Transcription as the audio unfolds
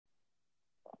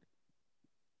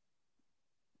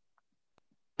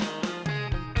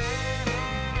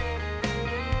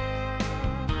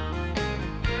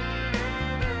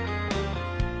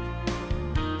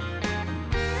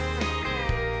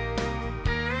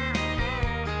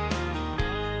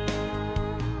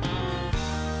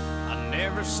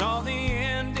never saw the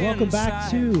end. Welcome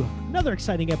back to another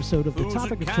exciting episode of the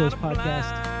Topic of Choice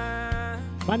podcast.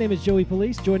 My name is Joey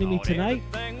Police. Joining me tonight,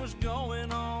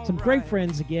 some great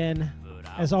friends again.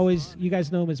 As always, you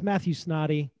guys know him as Matthew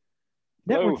Snoddy,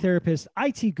 network therapist,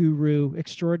 IT guru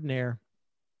extraordinaire.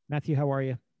 Matthew, how are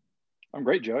you? I'm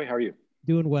great, Joey. How are you?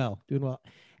 Doing well, doing well.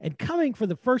 And coming for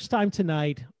the first time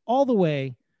tonight, all the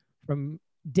way from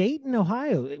Dayton,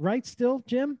 Ohio, right? Still,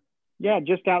 Jim? Yeah,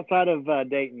 just outside of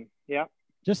Dayton. Yeah.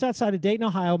 Just outside of Dayton,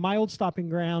 Ohio, my old stopping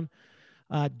ground.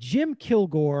 Jim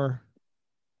Kilgore,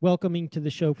 welcoming to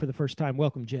the show for the first time.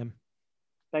 Welcome, Jim.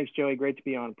 Thanks, Joey. Great to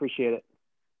be on. Appreciate it.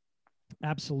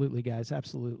 Absolutely, guys.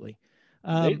 Absolutely.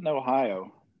 Dayton,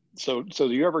 Ohio. So do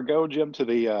you ever go, Jim, to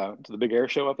the big air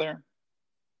show up there?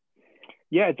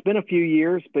 Yeah, it's been a few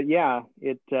years, but yeah,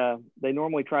 they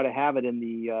normally try to have it in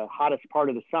the hottest part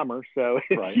of the summer, so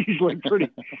it's usually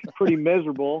pretty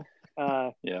miserable.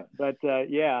 Yeah. But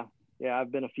yeah,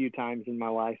 I've been a few times in my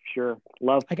life. Sure,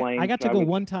 love planes. I got to go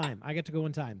one time.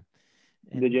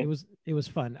 And Did you? It was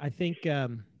fun. I think I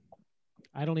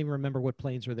don't even remember what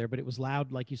planes were there, but it was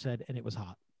loud, like you said, and it was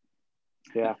hot.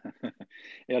 Yeah.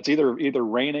 Yeah, it's either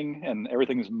raining and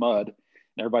everything's mud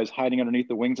and everybody's hiding underneath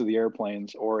the wings of the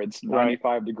airplanes, or it's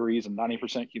 95 degrees and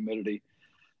 90% humidity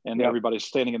and everybody's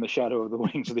standing in the shadow of the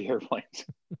wings of the airplanes.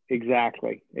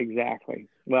 Exactly.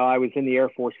 Well, I was in the Air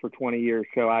Force for 20 years,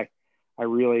 so I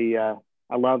really I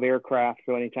love aircraft.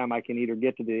 So anytime I can either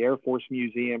get to the Air Force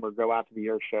Museum or go out to the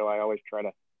air show, I always try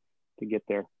to get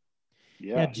there.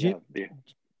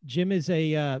 Jim is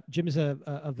a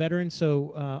veteran.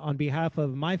 So on behalf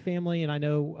of my family, and I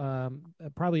know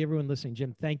probably everyone listening,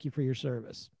 Jim, thank you for your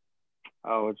service.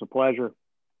 Oh, it's a pleasure.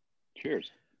 Cheers.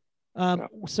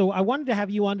 So I wanted to have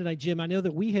you on tonight, Jim. I know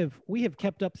that we have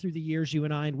kept up through the years, you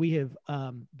and I, and we have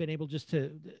been able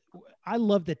I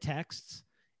love the texts.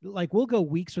 Like we'll go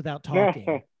weeks without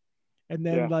talking. And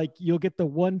then like you'll get the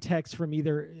one text from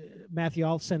either Matthew,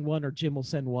 I'll send one, or Jim will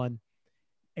send one.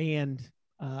 And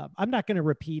I'm not going to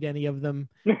repeat any of them,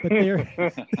 but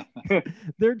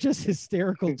they're just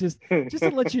hysterical. Just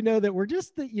to let you know that we're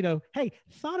just hey,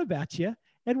 thought about you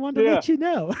and wanted to let you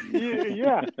know.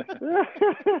 Yeah.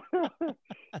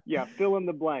 Yeah. Fill in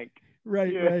the blank.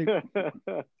 Right.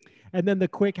 And then the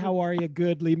quick, how are you?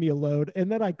 Good. Leave me alone.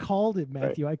 And then I called him,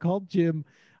 Matthew. I called Jim.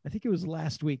 I think it was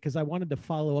last week because I wanted to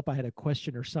follow up. I had a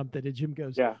question or something. And Jim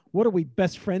goes, what are we,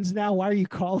 best friends now? Why are you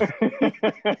calling?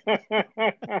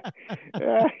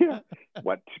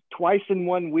 What, twice in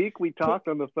 1 week we talked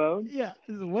on the phone? Yeah.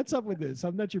 What's up with this?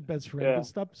 I'm not your best friend.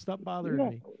 But stop bothering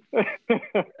me.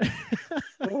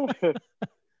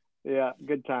 Yeah.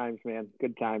 Good times, man.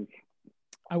 Good times.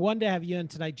 I wanted to have you in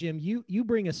tonight, Jim. You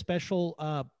bring a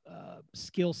special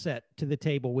skill set to the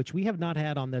table, which we have not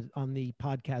had on the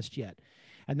podcast yet.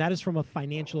 And that is from a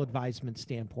financial advisement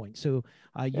standpoint. So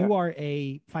you are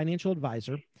a financial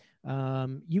advisor.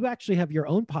 You actually have your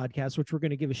own podcast, which we're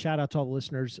going to give a shout out to all the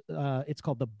listeners. It's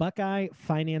called the Buckeye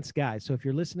Finance Guy. So if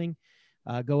you're listening,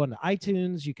 go on to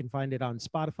iTunes. You can find it on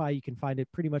Spotify. You can find it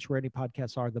pretty much where any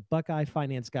podcasts are, the Buckeye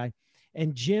Finance Guy.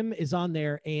 And Jim is on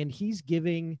there and he's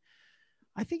giving,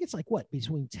 I think it's like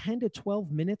between 10 to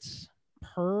 12 minutes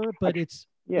per, but it's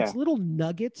little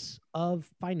nuggets of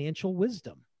financial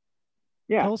wisdom.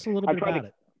 Yeah. Tell us a little bit about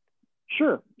it.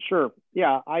 Sure.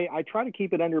 Yeah. I try to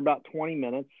keep it under about 20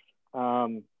 minutes.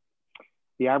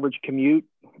 The average commute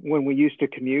when we used to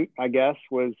commute, I guess,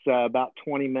 was about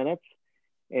 20 minutes.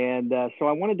 And so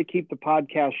I wanted to keep the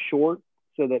podcast short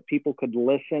so that people could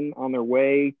listen on their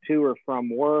way to or from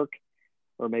work,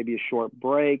 or maybe a short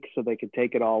break so they could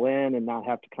take it all in and not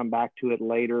have to come back to it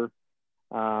later,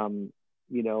 and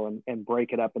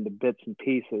break it up into bits and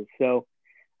pieces. So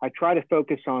I try to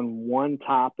focus on one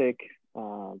topic,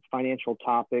 financial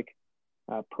topic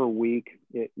per week.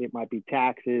 It might be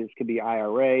taxes, could be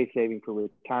IRA, saving for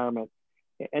retirement,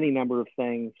 any number of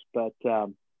things. But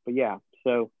yeah,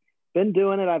 so been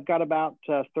doing it. I've got about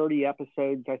 30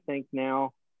 episodes, I think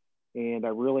now, and I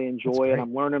really enjoy it.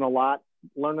 I'm learning a lot.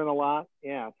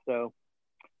 Yeah. So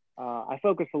I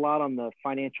focus a lot on the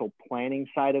financial planning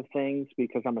side of things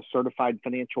because I'm a certified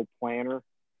financial planner,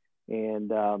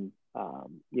 and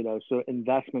so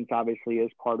investments obviously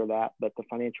is part of that, but the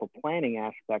financial planning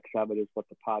aspects of it is what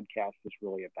the podcast is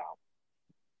really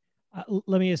about.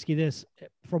 Let me ask you this: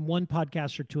 from one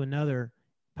podcaster to another,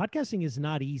 podcasting is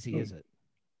not easy, is it?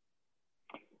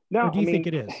 No. Or do you think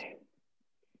it is?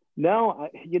 No,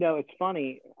 it's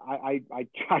funny. I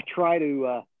try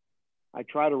to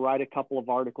write a couple of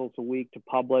articles a week to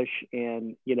publish,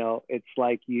 and it's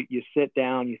like you sit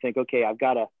down, you think, okay, I've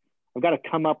got I've got to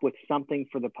come up with something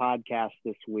for the podcast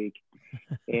this week.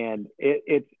 And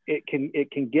it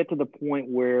can get to the point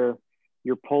where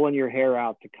you're pulling your hair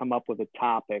out to come up with a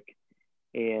topic.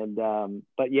 And,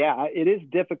 but yeah, it is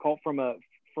difficult for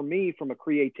me, from a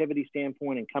creativity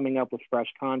standpoint and coming up with fresh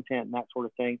content and that sort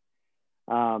of thing.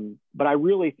 But I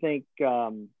really think,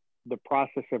 the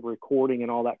process of recording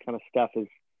and all that kind of stuff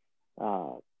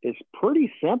is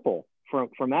pretty simple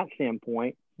from that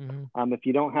standpoint. Mm-hmm. If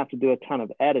you don't have to do a ton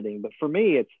of editing, but for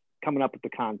me, it's coming up with the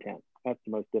content. That's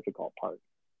the most difficult part.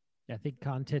 I think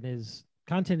content is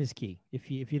key.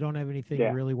 If you don't have anything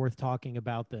really worth talking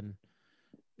about, then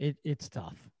it's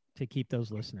tough to keep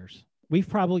those listeners. We've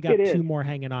probably got two more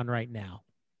hanging on right now.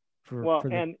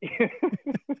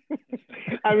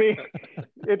 I mean,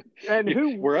 are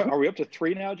we up to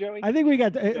 3 now, Joey? I think we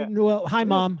got. Well, hi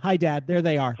Mom, hi Dad. There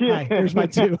they are. Hi, there's my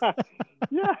 2.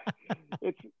 Yeah,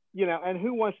 it's and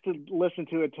who wants to listen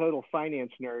to a total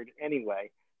finance nerd anyway?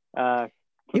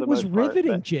 It was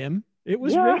riveting, Jim. It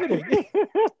was riveting.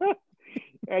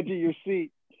 Edge of your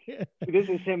seat. This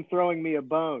is him throwing me a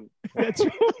bone. That's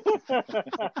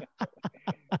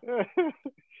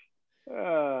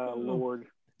oh, Lord.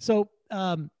 So,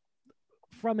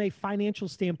 from a financial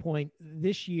standpoint,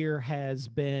 this year has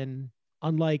been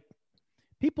unlike,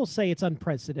 people say it's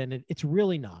unprecedented. It's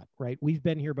really not, right? We've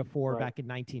been here before, back in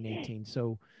 1918.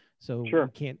 So sure.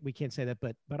 we can't say that,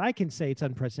 but I can say it's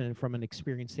unprecedented from an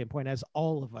experience standpoint, as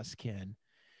all of us can.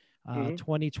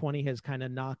 2020 has kind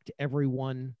of knocked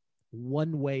everyone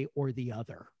one way or the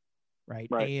other,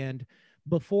 right? And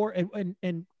before,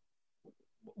 and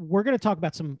we're going to talk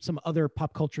about some other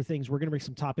pop culture things. We're going to bring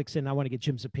some topics in. I want to get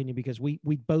Jim's opinion because we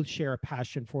both share a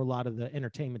passion for a lot of the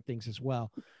entertainment things as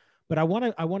well. But I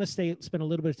want to spend a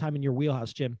little bit of time in your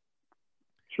wheelhouse, Jim.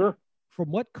 Sure.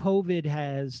 From what COVID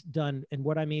has done, and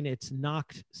what I mean, it's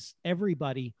knocked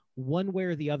everybody one way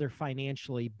or the other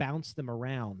financially, bounced them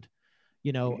around.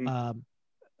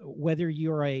 Whether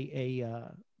you're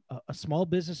a small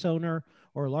business owner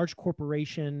or a large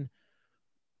corporation,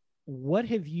 what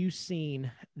have you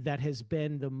seen that has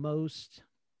been the most,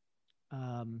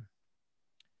 I'm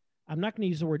not going to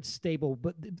use the word stable,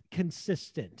 but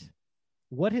consistent?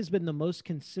 What has been the most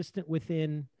consistent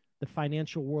within the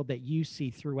financial world that you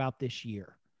see throughout this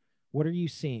year? What are you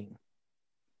seeing?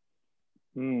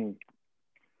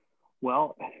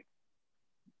 Well,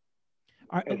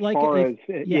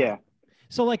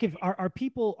 So like, if are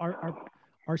people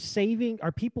are saving,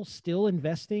 are people still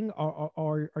investing?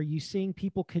 Are you seeing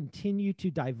people continue to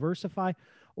diversify,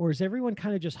 or is everyone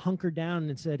kind of just hunkered down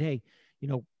and said, hey,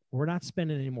 we're not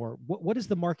spending anymore? What has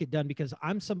the market done? Because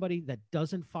I'm somebody that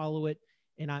doesn't follow it.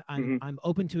 And I'm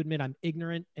open to admit I'm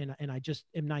ignorant, and I just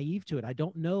am naive to it. I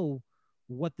don't know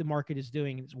what the market is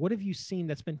doing. What have you seen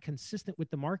that's been consistent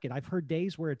with the market? I've heard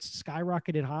days where it's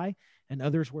skyrocketed high and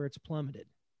others where it's plummeted.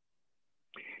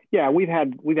 Yeah, we've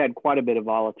had quite a bit of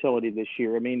volatility this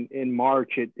year. I mean, in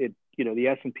March, the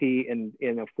S&P in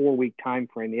a 4-week time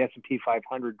frame, the S&P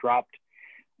 500 dropped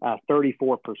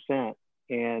 34%,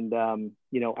 and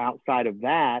outside of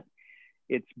that,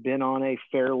 it's been on a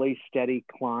fairly steady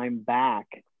climb back.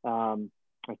 I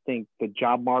think the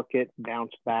job market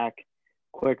bounced back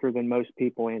quicker than most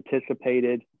people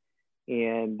anticipated.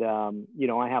 And,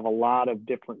 I have a lot of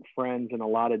different friends and a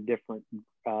lot of different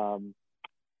parts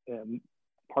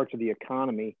of the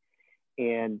economy.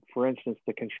 And for instance,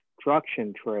 the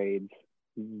construction trades,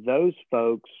 those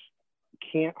folks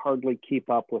can't hardly keep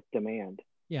up with demand.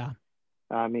 Yeah.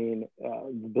 I mean,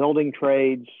 building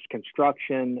trades,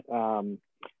 construction,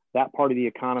 that part of the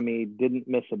economy didn't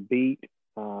miss a beat.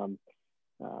 I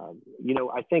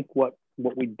think what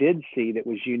we did see that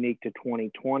was unique to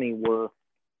 2020 were,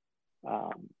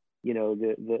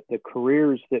 the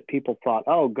careers that people thought,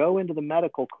 oh, go into the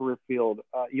medical career field,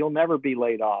 you'll never be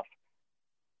laid off.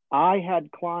 I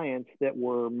had clients that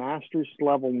were master's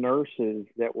level nurses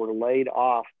that were laid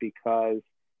off because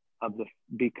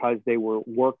they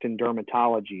worked in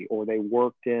dermatology, or they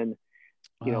worked in,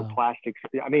 plastics.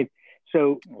 I mean,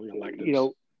 so,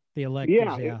 the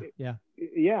electives,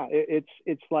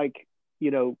 it's like,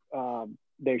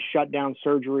 they shut down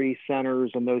surgery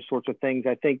centers and those sorts of things.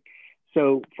 I think,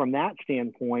 so from that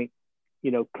standpoint,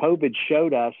 COVID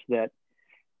showed us that,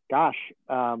 gosh,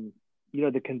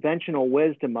 the conventional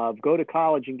wisdom of go to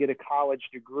college and get a college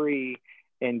degree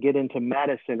and get into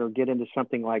medicine or get into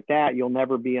something like that, you'll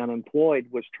never be unemployed,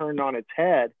 was turned on its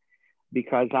head,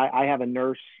 because I have a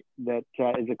nurse that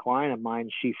is a client of mine.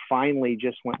 She finally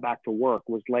just went back to work,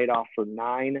 was laid off for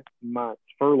 9 months,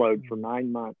 furloughed for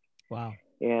 9 months. Wow.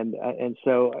 And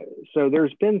so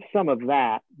there's been some of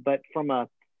that, but from a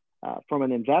from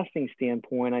an investing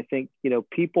standpoint, I think,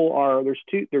 there's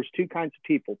two kinds of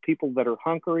people that are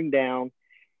hunkering down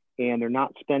and they're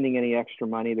not spending any extra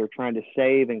money. They're trying to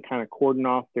save and kind of cordon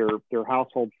off their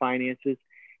household finances.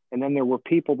 And then there were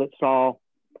people that saw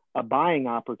a buying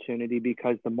opportunity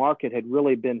because the market had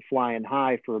really been flying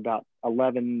high for about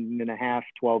 11 and a half,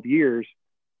 12 years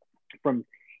from,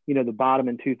 the bottom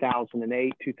in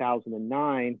 2008,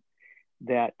 2009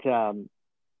 that had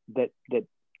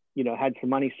some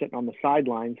money sitting on the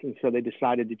sidelines. And so they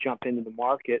decided to jump into the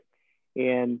market,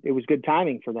 and it was good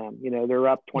timing for them. They're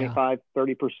up 25,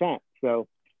 30%. So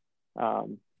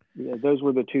those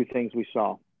were the two things we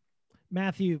saw.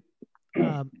 Matthew,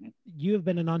 you have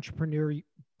been an entrepreneur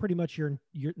pretty much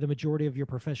the majority of your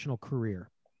professional career.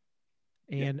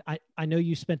 And I know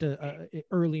you spent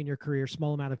early in your career,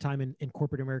 small amount of time in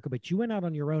corporate America, but you went out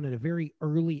on your own at a very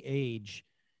early age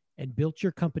and built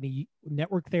your company.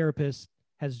 Network Therapist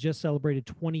has just celebrated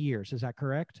 20 years. Is that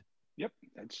correct? Yep,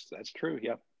 that's true.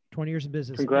 Yep. 20 years in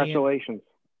business. Congratulations.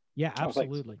 Yeah,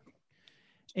 absolutely.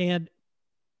 And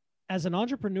as an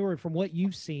entrepreneur, from what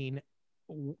you've seen,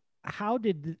 how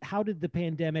did the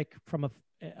pandemic from a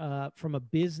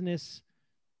business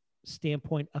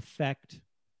standpoint affect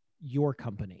your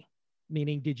company?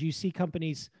 Meaning, did you see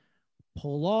companies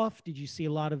pull off? Did you see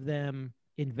a lot of them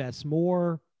invest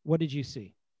more? What did you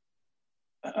see?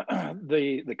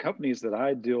 The companies that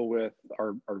I deal with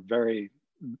are very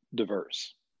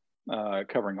diverse,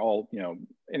 covering all,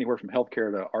 anywhere from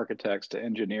healthcare to architects to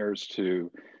engineers to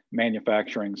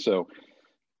manufacturing. So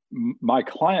my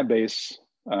client base,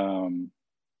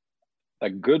 a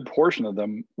good portion of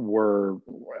them were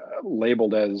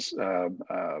labeled as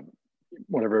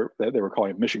whatever they were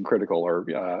calling it, mission critical or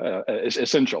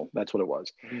essential. That's what it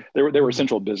was. They were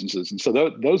essential businesses. And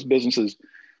so those businesses,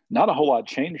 not a whole lot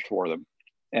changed for them.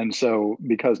 And so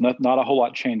because not a whole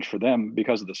lot changed for them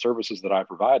because of the services that I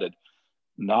provided,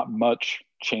 not much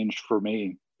changed for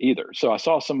me either. So I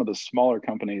saw some of the smaller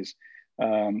companies,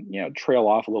 trail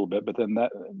off a little bit, but then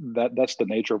that's the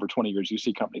nature over 20 years. You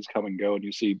see companies come and go, and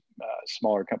you see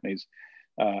smaller companies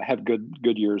have good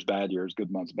years, bad years,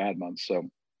 good months, bad months. So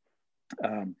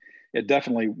it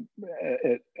definitely,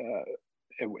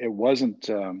 it wasn't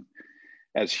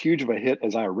as huge of a hit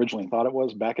as I originally thought it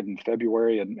was back in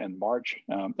February and March.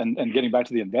 And getting back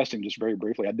to the investing just very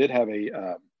briefly, I did have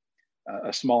a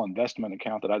small investment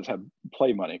account that I just had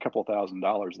play money, a couple of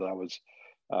 $1,000s that I was,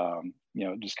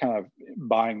 just kind of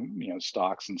buying,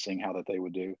 stocks and seeing how that they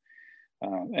would do.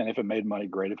 And if it made money,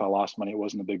 great. If I lost money, it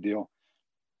wasn't a big deal.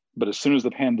 But as soon as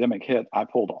the pandemic hit, I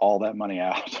pulled all that money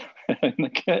out.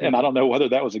 And I don't know whether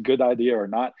that was a good idea or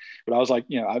not, but I was like,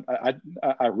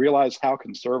 I realized how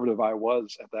conservative I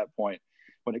was at that point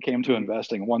when it came to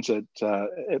investing. Once it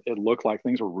looked like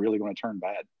things were really going to turn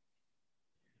bad.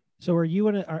 So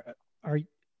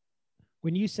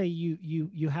when you say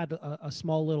you had a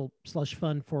small little slush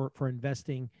fund for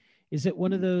investing, is it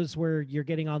one of those where you're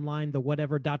getting online, the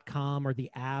whatever.com or the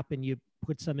app, and you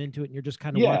put some into it and you're just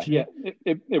kind of watching it?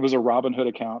 Yeah, it was a Robinhood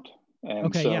account. And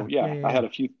okay, so, I had a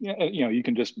few, you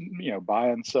can just, buy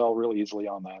and sell really easily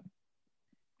on that.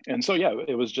 And so,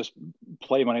 it was just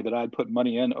play money that I'd put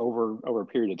money in over a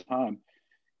period of time.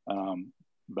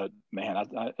 But man,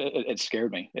 it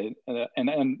scared me. And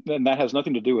that has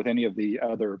nothing to do with any of the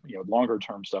other, longer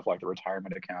term stuff like the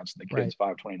retirement accounts and the kids'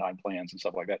 529 plans and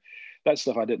stuff like that. That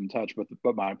stuff I didn't touch, but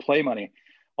my play money,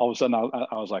 all of a sudden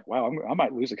I was like, wow, I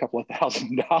might lose a couple of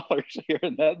 $1,000s here.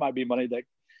 And that might be money that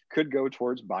could go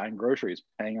towards buying groceries,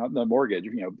 paying out the mortgage,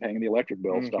 paying the electric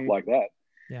bill, stuff like that.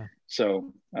 Yeah.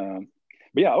 So,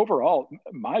 but overall,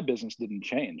 my business didn't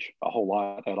change a whole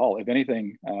lot at all. If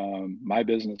anything, my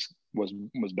business was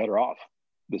better off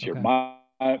this year. My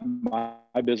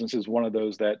business is one of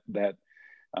those that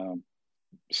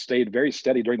stayed very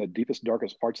steady during the deepest,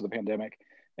 darkest parts of the pandemic.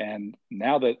 And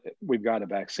now that we've got a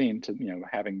vaccine to,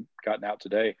 having gotten out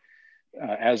today,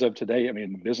 as of today, I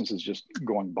mean, the business is just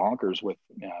going bonkers with,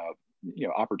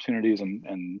 opportunities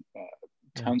and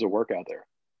tons of work out there.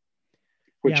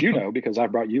 Which because I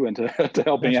brought you into to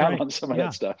help me out on some of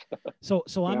that stuff. So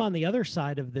I'm on the other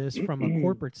side of this from a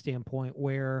corporate standpoint,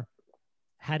 where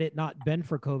had it not been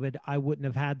for COVID, I wouldn't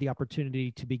have had the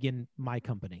opportunity to begin my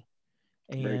company.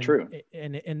 And, very true.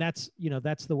 And that's,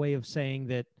 that's the way of saying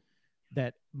that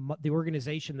the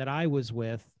organization that I was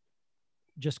with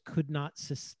just could not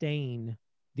sustain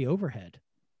the overhead.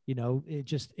 It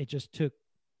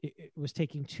was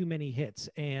taking too many hits.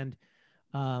 And,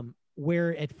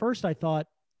 where at first I thought,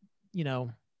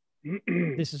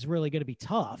 this is really going to be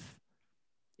tough.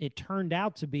 It turned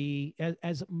out to be,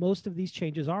 as most of these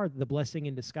changes are, the blessing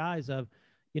in disguise of,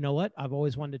 you know what, I've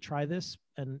always wanted to try this,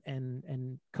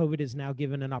 and COVID has now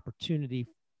given an opportunity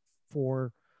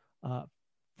for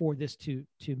this to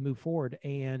move forward.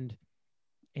 And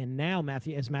now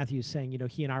Matthew, as Matthew is saying, you know,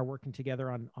 he and I are working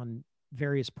together on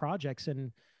various projects,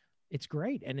 and it's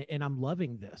great. And I'm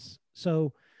loving this.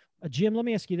 So Jim, let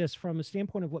me ask you this from a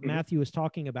standpoint of what Matthew was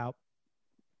talking about,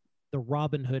 the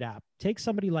Robinhood app. Take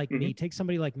somebody like me, take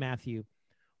somebody like Matthew,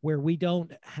 where we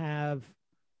don't have,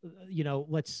 you know,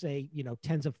 let's say, you know,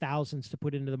 tens of thousands to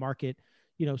put into the market,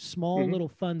 you know, small little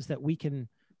funds that we can,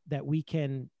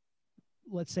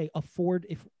 let's say, afford.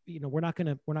 If, you know, we're not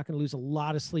going to lose a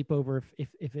lot of sleep over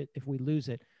if we lose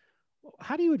it.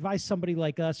 How do you advise somebody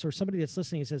like us, or somebody that's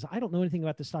listening and says, I don't know anything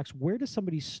about the stocks? Where does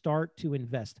somebody start to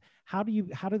invest? How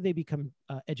do they become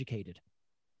educated?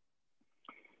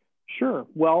 Sure.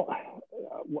 Well,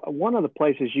 one of the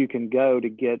places you can go to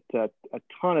get a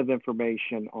ton of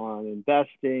information on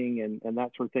investing and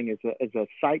that sort of thing is a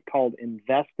site called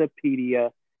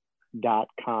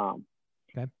Investopedia.com.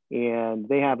 Okay. And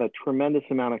they have a tremendous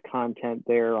amount of content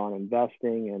there on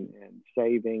investing and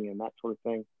saving and that sort of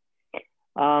thing.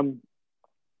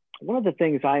 One of the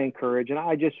things I encourage, and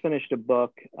I just finished a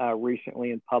book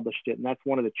recently and published it, and that's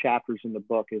one of the chapters in the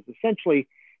book, is essentially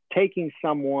taking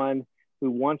someone who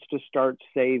wants to start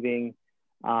saving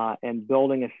and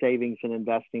building a savings and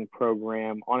investing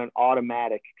program on an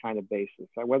automatic kind of basis.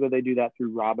 Whether they do that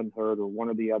through Robinhood or one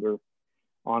of the other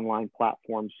online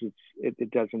platforms, it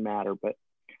doesn't matter. But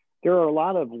there are a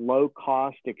lot of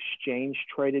low-cost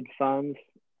exchange-traded funds,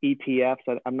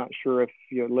 ETFs. I'm not sure if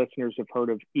your listeners have heard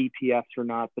of ETFs or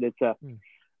not, but it's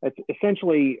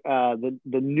essentially the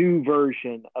new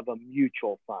version of a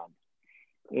mutual fund.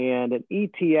 And an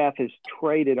ETF is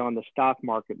traded on the stock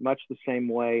market much the same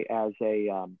way as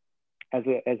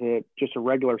just a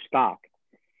regular stock.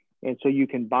 And so you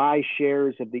can buy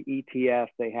shares of the ETF.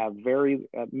 They have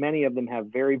many of them have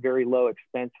very, very low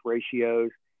expense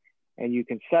ratios, and you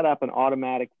can set up an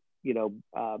automatic,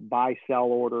 buy sell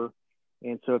order.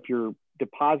 And so if you're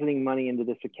depositing money into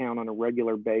this account on a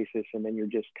regular basis, and then you're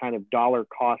just kind of dollar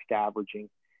cost averaging,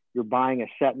 you're buying a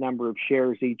set number of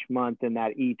shares each month in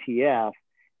that ETF.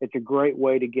 It's a great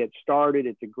way to get started.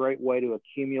 It's a great way to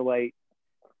accumulate,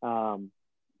 a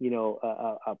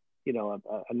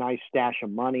nice stash of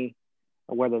money,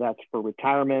 whether that's for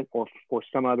retirement or for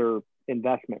some other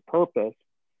investment purpose.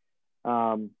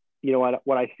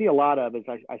 What I see a lot of is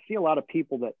I see a lot of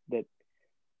people that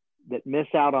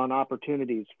miss out on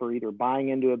opportunities for either buying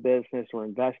into a business or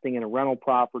investing in a rental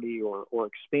property or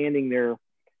expanding their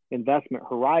investment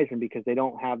horizon because they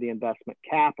don't have the investment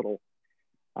capital.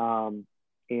 And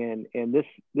this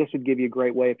would give you a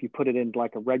great way if you put it in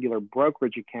like a regular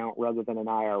brokerage account rather than an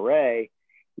IRA. It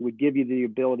would give you the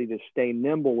ability to stay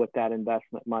nimble with that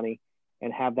investment money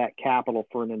and have that capital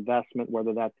for an investment,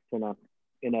 whether that's in a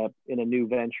new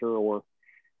venture or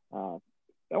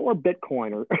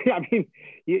Bitcoin, or I mean,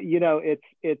 you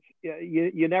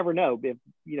never know. If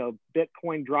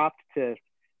Bitcoin dropped to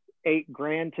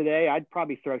 $8,000 today, I'd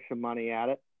probably throw some money at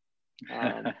it.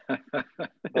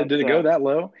 Did it go that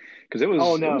low? Because it was.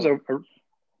 Oh no. It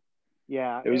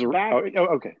was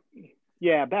okay.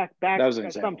 Yeah, back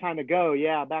some time ago.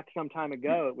 Yeah, back some time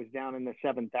ago, it was down in the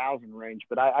 7,000 range.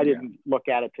 But I didn't look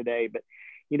at it today. But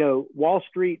Wall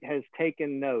Street has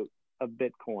taken note of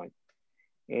Bitcoin.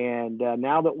 And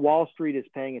now that Wall Street is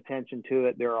paying attention to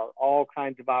it, there are all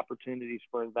kinds of opportunities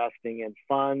for investing in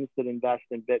funds that invest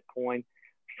in Bitcoin,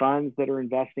 funds that are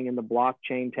investing in the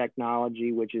blockchain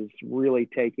technology, which is really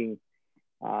taking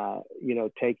a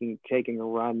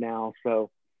run now.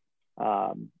 So,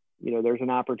 there's an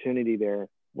opportunity there.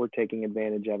 We're taking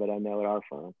advantage of it, I know, at our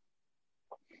firm.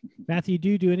 Matthew, do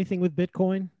you do anything with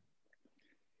Bitcoin?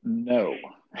 No.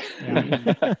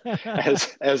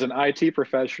 as an IT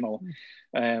professional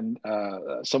and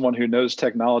someone who knows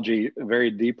technology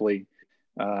very deeply,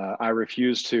 I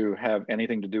refuse to have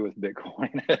anything to do with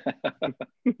Bitcoin.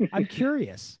 I'm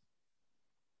curious.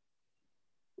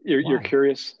 You're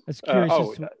curious? I was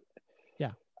curious.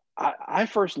 Yeah. I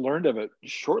first learned of it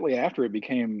shortly after it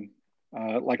became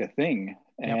like a thing.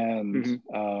 Yep. And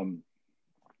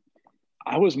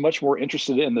I was much more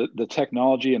interested in the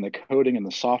technology and the coding and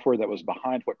the software that was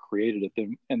behind what created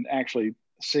it, and actually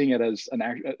seeing it as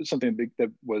something big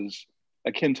that was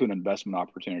akin to an investment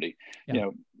opportunity. Yeah.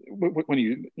 When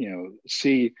you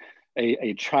see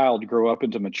a child grow up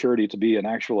into maturity to be an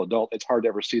actual adult, it's hard to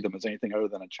ever see them as anything other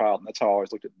than a child. And that's how I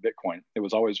always looked at Bitcoin. It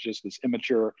was always just this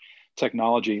immature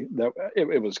technology that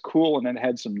it was cool, and then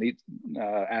had some neat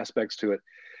aspects to it.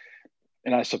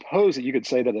 And I suppose that you could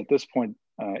say that at this point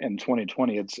in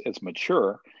 2020, it's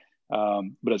mature.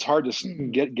 But it's hard to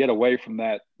get away from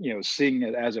that, seeing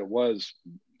it as it was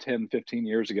 10, 15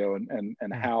 years ago,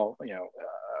 and how,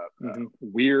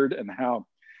 weird and how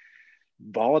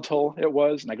volatile it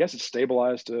was. And I guess it's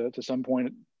stabilized to some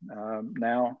point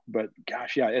now, but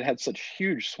gosh, yeah, it had such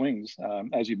huge swings,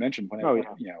 as you mentioned, when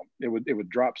it would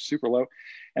drop super low.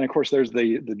 And of course there's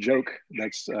the joke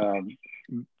that's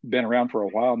been around for a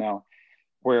while now,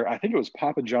 where I think it was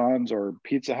Papa John's or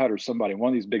Pizza Hut or somebody, one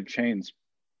of these big chains,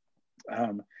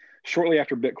 shortly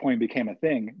after Bitcoin became a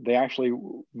thing, they actually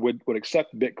would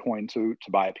accept Bitcoin to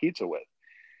buy a pizza with.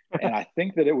 And I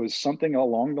think that it was something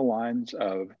along the lines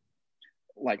of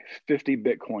like 50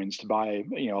 Bitcoins to buy,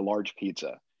 a large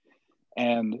pizza.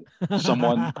 And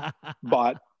someone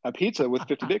bought a pizza with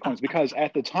 50 Bitcoins, because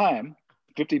at the time,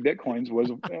 50 Bitcoins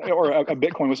was, or a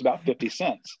Bitcoin was about 50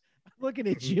 cents. Looking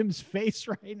at Jim's face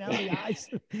right now, the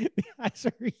eyes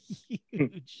are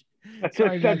huge.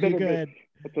 Sorry, man, go ahead.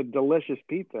 It's a delicious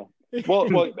pizza.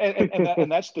 Well,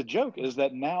 and that's the joke, is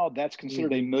that now that's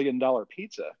considered $1 million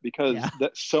pizza, because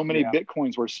that so many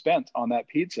Bitcoins were spent on that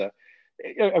pizza.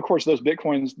 Of course, those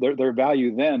Bitcoins, their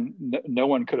value then, no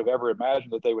one could have ever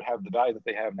imagined that they would have the value that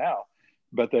they have now,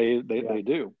 but they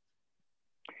do.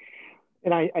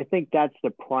 And I think that's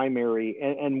the primary,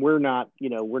 and we're not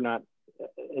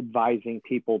advising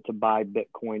people to buy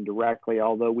Bitcoin directly,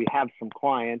 although we have some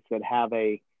clients that have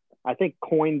I think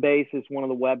Coinbase is one of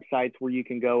the websites where you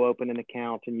can go open an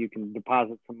account and you can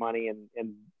deposit some money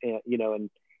and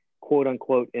quote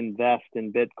unquote invest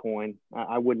in Bitcoin.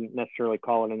 I wouldn't necessarily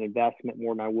call it an investment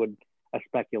more than I would a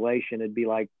speculation. It'd be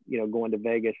like, going to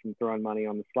Vegas and throwing money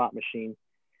on the slot machine.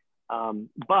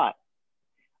 But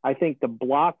I think the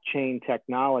blockchain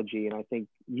technology, and I think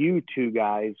you two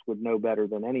guys would know better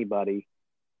than anybody.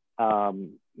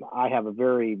 I have a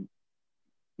very,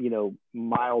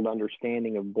 mild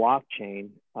understanding of blockchain,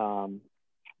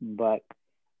 but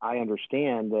I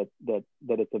understand that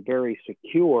it's a very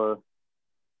secure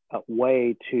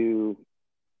way to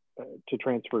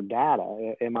transfer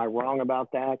data. Am I wrong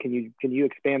about that? Can you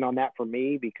expand on that for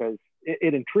me? Because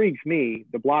it intrigues me,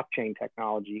 the blockchain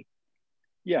technology.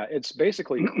 Yeah, it's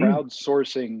basically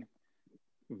crowdsourcing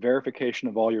verification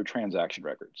of all your transaction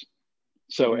records.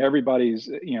 So everybody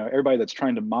that's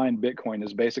trying to mine Bitcoin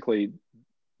is basically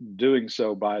doing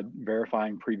so by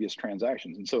verifying previous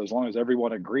transactions. And so as long as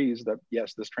everyone agrees that,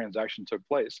 yes, this transaction took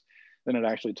place, then it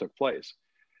actually took place.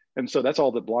 And so that's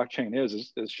all that blockchain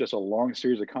is it's just a long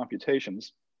series of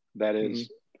computations that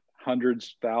is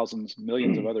hundreds, thousands,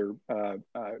 millions of other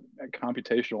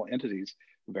computational entities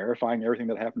verifying everything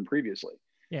that happened previously.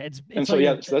 Yeah, it's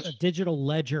like a digital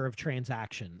ledger of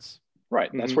transactions. Right.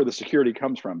 That's where the security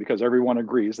comes from, because everyone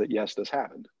agrees that, yes, this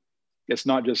happened. It's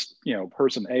not just,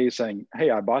 person A saying,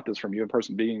 hey, I bought this from you, and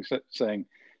person B saying,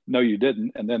 no, you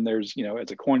didn't. And then there's,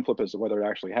 it's a coin flip as to whether it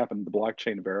actually happened. The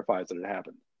blockchain verifies that it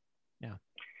happened. Yeah.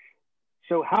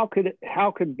 So how could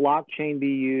blockchain be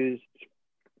used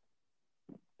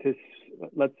to,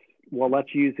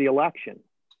 let's use the election.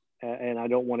 And I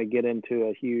don't want to get into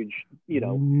a huge, I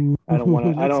don't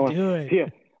want to, yeah.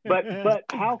 But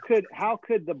how could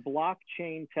the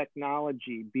blockchain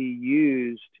technology be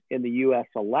used in the U.S.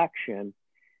 election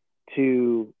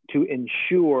to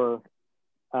ensure,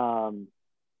 fairness,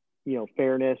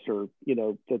 or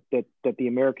that the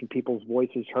American people's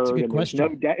voice is heard? That's a good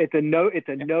question. It's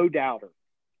a no doubter.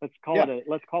 Let's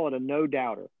call it a no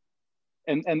doubter.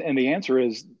 And the answer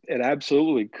is it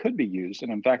absolutely could be used.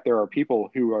 And in fact, there are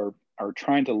people who are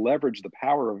trying to leverage the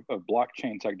power of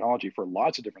blockchain technology for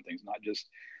lots of different things, not just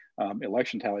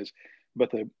election tallies.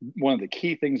 But one of the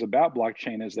key things about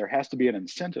blockchain is there has to be an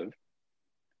incentive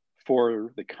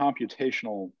for the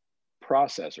computational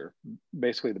processor,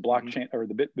 basically the blockchain or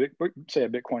say a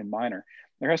Bitcoin miner.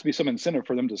 There has to be some incentive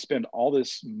for them to spend all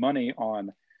this money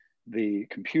on the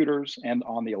computers and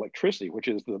on the electricity, which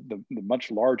is the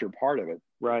much larger part of it,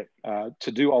 right?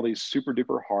 To do all these super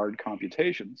duper hard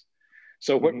computations.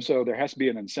 So so there has to be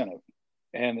an incentive,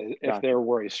 and if there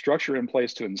were a structure in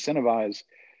place to incentivize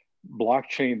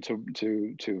blockchain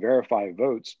to verify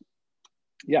votes,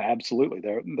 yeah, absolutely,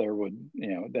 there would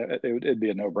it'd be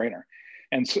a no brainer.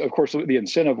 And so, of course, the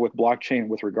incentive with blockchain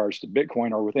with regards to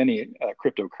Bitcoin or with any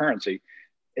cryptocurrency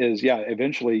is,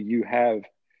 eventually you have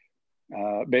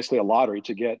basically a lottery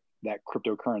to get that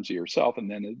cryptocurrency yourself, and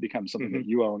then it becomes something that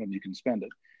you own and you can spend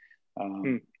it.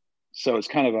 So it's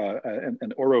kind of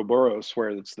an Ouroboros, where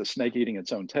it's the snake eating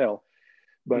its own tail,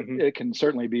 but it can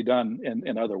certainly be done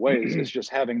in other ways. It's just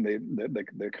having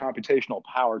the computational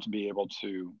power to be able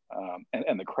to,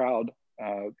 and the crowd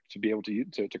to be able to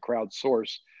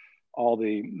crowdsource all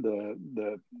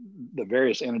the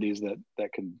various entities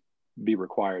that can be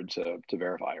required to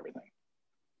verify everything.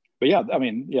 But yeah, I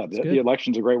mean, yeah, the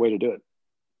election's a great way to do it.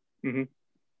 Mm-hmm.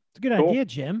 It's a good idea,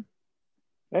 Jim.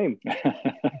 Hey,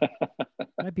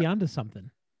 might be onto something.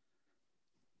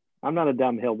 I'm not a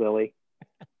dumb hillbilly,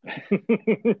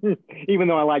 even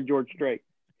though I like George Strait.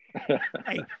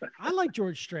 Hey, I like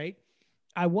George Strait.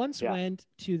 I once went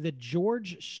to the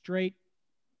George Strait.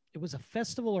 It was a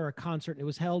festival or a concert. It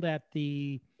was held at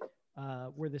the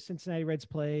where the Cincinnati Reds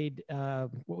played.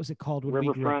 What was it called?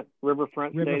 Riverfront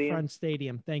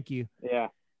Stadium. Thank you. Yeah.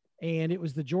 And it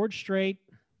was the George Strait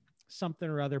something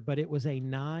or other, but it was a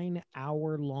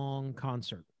 9-hour-long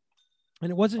concert.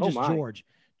 And it wasn't just George.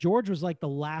 George was like the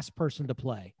last person to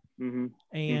play. Mm-hmm.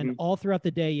 And all throughout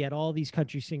the day, you had all these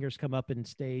country singers come up and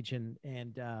stage. And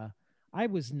I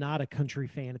was not a country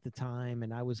fan at the time.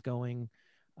 And I was going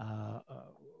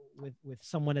with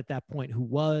someone at that point who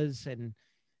was, and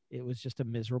it was just a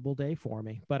miserable day for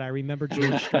me. But I remember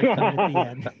George Strait coming at the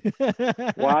end.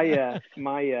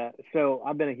 So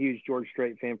I've been a huge George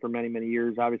Strait fan for many, many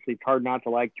years. Obviously, it's hard not to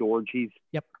like George. He's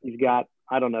got,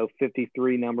 I don't know,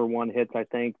 53 number one hits, I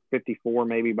think, 54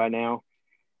 maybe by now.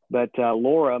 But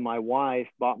Laura, my wife,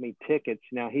 bought me tickets.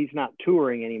 Now, he's not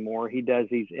touring anymore. He does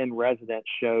these in-residence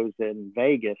shows in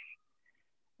Vegas.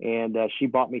 And she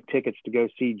bought me tickets to go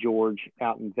see George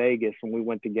out in Vegas, and we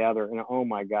went together. And oh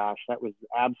my gosh, that was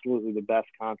absolutely the best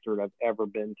concert I've ever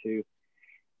been to.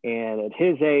 And at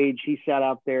his age, he sat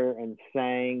out there and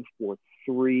sang for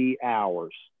 3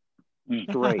 hours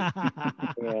straight.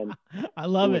 And I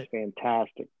love it.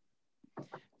 Fantastic.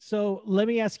 So let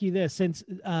me ask you this, since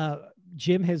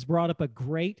Jim has brought up a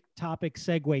great topic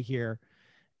segue here,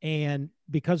 and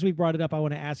because we brought it up, I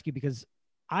want to ask you, because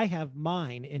I have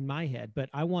mine in my head, but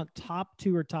I want top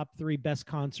 2 or top 3 best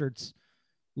concerts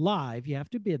live. You have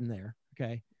to be in there,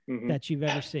 okay, that you've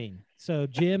ever seen. So,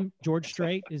 Jim, George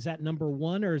Strait, is that number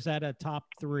 1 or is that a top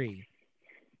 3?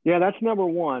 Yeah, that's number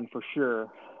 1 for sure.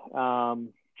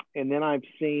 And then I've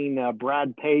seen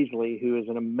Brad Paisley, who is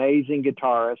an amazing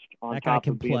guitarist. That guy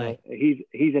can play.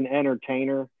 He's an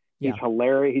entertainer. He's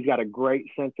hilarious. He's got a great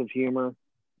sense of humor.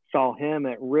 Saw him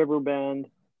at Riverbend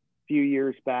few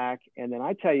years back. And then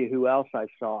I tell you who else I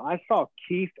saw. I saw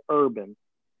Keith Urban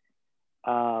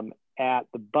at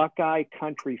the Buckeye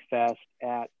Country Fest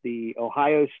at the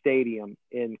Ohio Stadium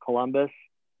in Columbus.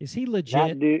 Is he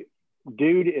legit? That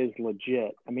dude is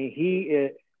legit. I mean, he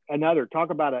is another, talk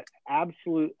about an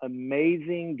absolute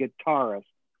amazing guitarist.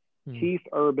 Keith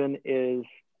Urban is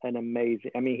an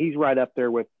amazing, I mean, he's right up there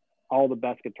with all the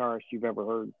best guitarists you've ever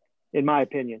heard, in my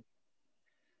opinion.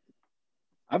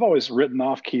 I've always written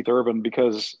off Keith Urban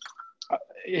because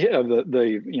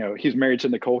he's married to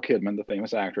Nicole Kidman, the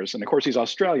famous actress, and of course he's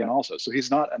Australian also, so he's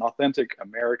not an authentic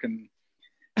American.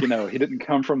 He didn't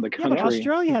come from the country. Yeah, but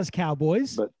Australia has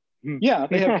cowboys. But yeah,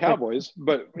 they have cowboys.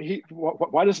 But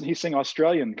why doesn't he sing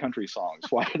Australian country songs?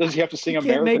 Why does he have to sing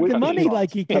American? Make the money songs?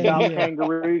 Like he can.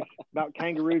 About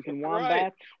kangaroos and wombats,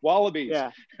 right. Wallabies.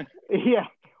 Yeah, yeah.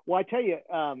 Well, I tell you,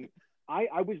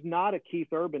 I was not a Keith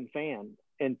Urban fan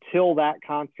until that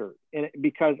concert, and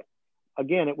because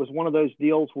again, it was one of those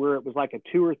deals where it was like a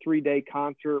 2 or 3 day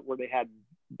concert where they had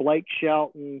Blake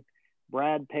Shelton,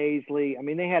 Brad Paisley. I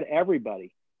mean, they had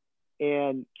everybody.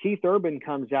 And Keith Urban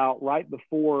comes out right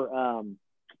before,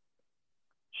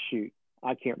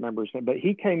 I can't remember his name, but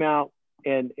he came out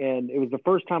and it was the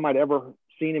first time I'd ever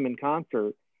seen him in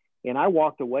concert. And I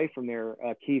walked away from there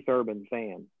a Keith Urban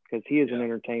fan because he is an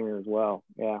entertainer as well.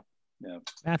 Yeah.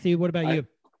 Matthew, what about you?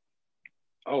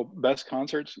 Oh, best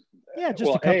concerts? Yeah,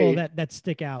 just a couple that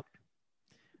stick out.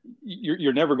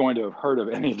 You're never going to have heard of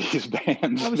any of these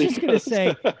bands. I was just going to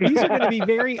say, these are going to be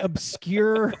very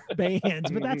obscure bands,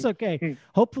 but that's okay.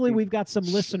 Hopefully we've got some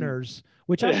listeners,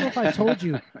 which I don't know if I told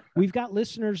you. We've got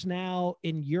listeners now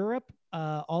in Europe,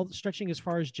 all stretching as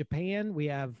far as Japan. We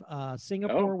have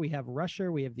Singapore, we have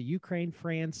Russia, we have the Ukraine,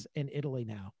 France, and Italy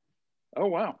now. Oh,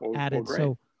 wow. Added. Well,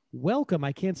 so welcome.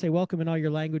 I can't say welcome in all your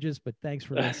languages, but thanks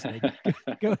for listening.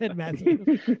 Go ahead, Matthew.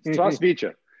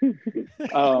 Zdravstvuyte.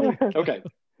 Okay.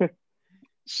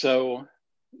 So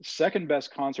second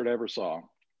best concert I ever saw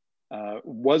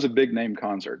was a big name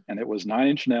concert, and it was 9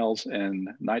 Inch Nails in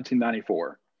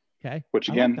 1994. Okay. Which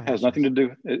again has nothing to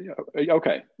do.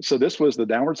 Okay. So this was the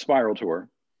Downward Spiral tour.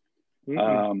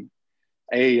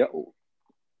 A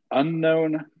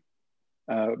unknown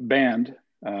band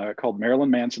called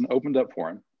Marilyn Manson opened up for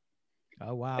him.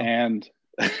 Oh, wow. And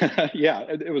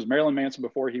it was Marilyn Manson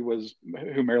before he was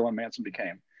who Marilyn Manson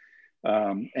became.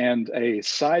 And a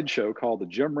sideshow called the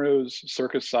Jim Rose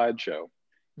Circus Sideshow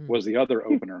was the other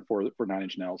opener for 9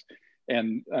 Inch Nails.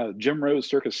 And Jim Rose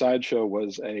Circus Sideshow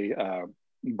was a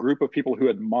group of people who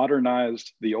had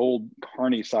modernized the old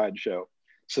Carney sideshow.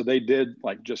 So they did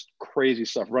like just crazy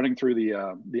stuff, running through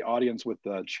the audience with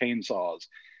chainsaws,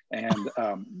 and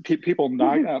people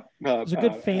it was a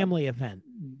good family event,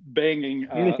 banging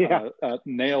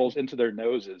nails into their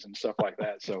noses and stuff like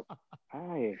that. So,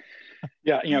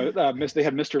 yeah, you know, they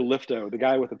had Mr. Lifto, the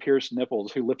guy with the pierced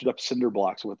nipples, who lifted up cinder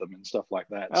blocks with them and stuff like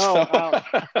that. Oh,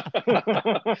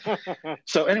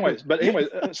 so anyways, but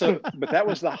that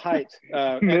was the height.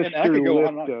 And I could go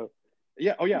on.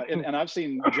 Yeah. Oh, yeah. And I've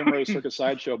seen Jim Rose Circus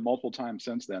Sideshow multiple times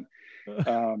since then.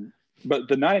 But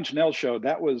the Nine Inch Nails show,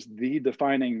 that was the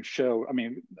defining show. I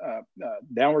mean,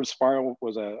 Downward Spiral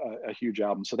was a huge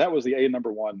album. So that was the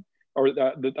number one, or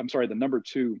the number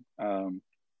two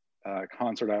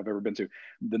concert I've ever been to.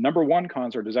 The number one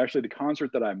concert is actually the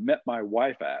concert that I met my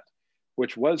wife at,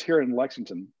 which was here in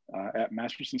Lexington at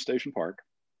Masterson Station Park.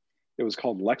 It was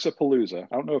called Lexapalooza.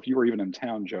 I don't know if you were even in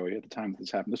town, Joey, at the time this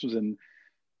happened. This was in,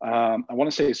 I want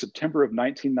to say September of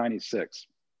 1996.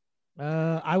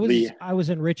 I was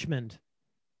in Richmond.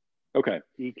 Okay.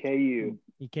 EKU.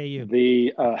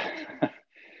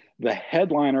 The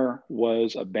headliner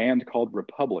was a band called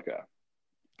Republica.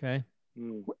 Okay.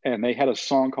 And they had a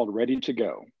song called Ready to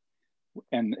Go.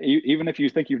 And even if you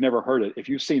think you've never heard it, if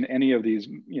you've seen any of these,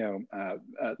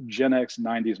 Gen X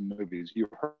 90s movies,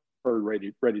 you've heard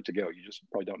Ready to Go. You just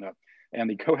probably don't know. And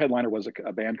the co-headliner was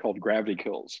a band called Gravity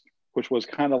Kills, which was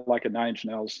kind of like a Nine Inch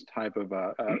Nails type of,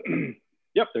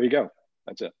 yep, there you go.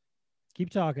 That's it. Keep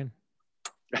talking.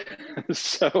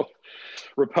 So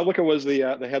Republica was the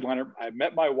headliner. I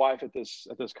met my wife at this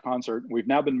concert. We've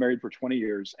now been married for 20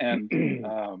 years.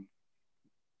 And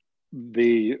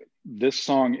this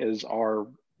song is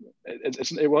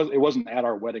it wasn't at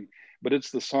our wedding, but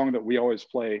it's the song that we always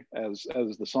play as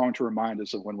the song to remind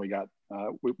us of when we got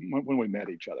when we met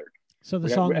each other. So the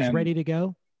song is Ready to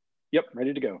Go? Yep,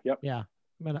 Ready to Go. Yep. Yeah.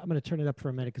 I'm gonna turn it up for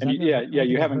a minute.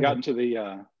 You haven't gotten to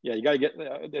the you got to get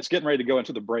it's getting ready to go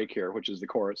into the break here, which is the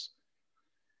chorus.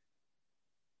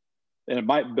 And it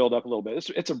might build up a little bit.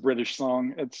 It's a British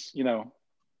song. It's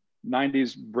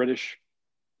 90s British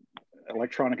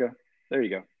electronica. There you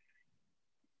go.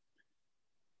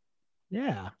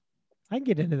 Yeah, I can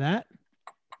get into that.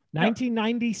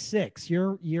 1996.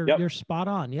 You're spot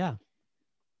on. Yeah,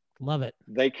 love it.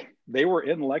 They were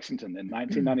in Lexington in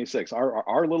 1996.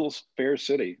 Our little fair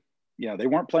city. Yeah, they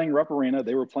weren't playing Rupp Arena.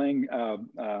 They were playing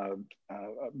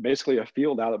basically a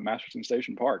field out at Masterson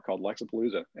Station Park called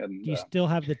Lexapalooza. And do you still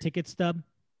have the ticket stub?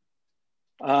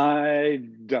 I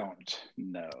don't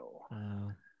know.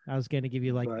 I was going to give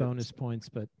you bonus points,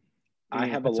 but I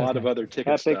have a lot of other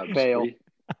ticket stubs. Fail.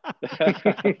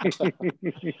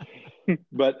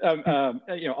 But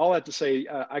all that to say,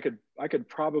 I could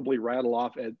probably rattle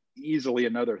off at easily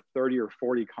another 30 or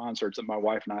 40 concerts that my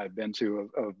wife and I have been to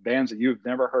of bands that you've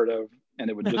never heard of, and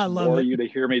it would just bore you to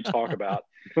hear me talk about.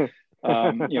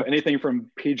 Anything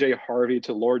from PJ Harvey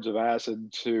to Lords of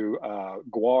Acid to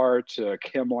Gwar to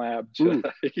ChemLab to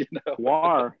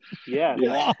Gwar. Yeah.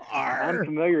 Gwar. I'm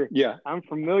familiar. Yeah, I'm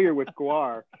familiar with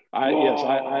Gwar. I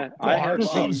have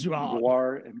seen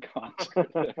Gwar in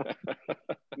concert.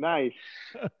 Nice.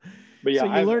 But yeah,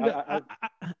 so you learned.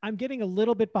 I'm getting a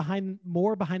little bit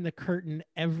more behind the curtain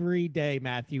every day,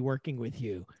 Matthew, working with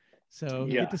you. So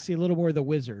you get to see a little more of the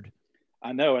wizard.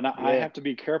 I know, and I have to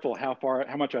be careful how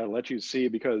much I let you see,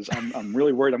 because I'm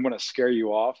really worried I'm going to scare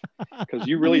you off, because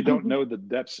you really don't know the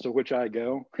depths to which I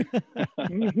go.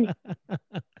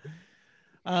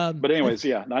 But anyways,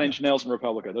 yeah, Nine Inch Nails and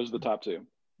Republica, those are the top two.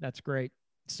 That's great.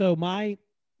 So my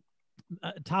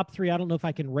top three, I don't know if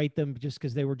I can rate them just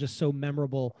because they were just so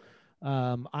memorable.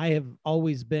 I have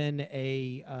always been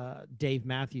a Dave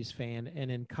Matthews fan,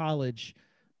 and in college,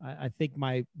 I think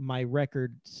my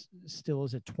record still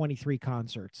is at 23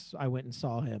 concerts. I went and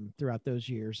saw him throughout those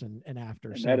years and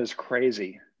after. And that is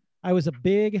crazy. I was a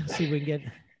big, see if we can get,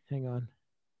 hang on.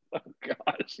 Oh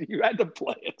gosh, you had to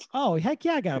play it. Oh, heck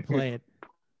yeah, I got to play it.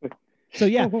 So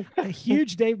yeah, a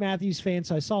huge Dave Matthews fan.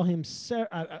 So I saw him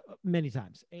many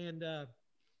times. And I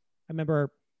remember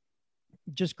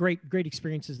just great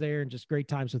experiences there and just great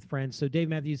times with friends. So Dave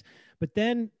Matthews, but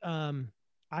then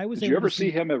did you ever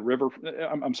see him at River?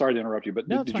 I'm sorry to interrupt you, but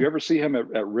did you ever see him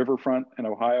at Riverfront in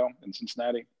Ohio, in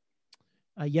Cincinnati?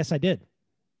 Yes, I did.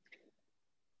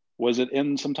 Was it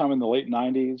in sometime in the late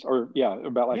 90s, or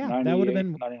about like 98, that would have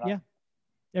been 99? Yeah.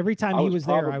 Every time he was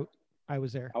there, I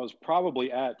was there. I was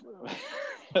probably at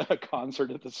a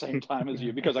concert at the same time as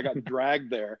you, because I got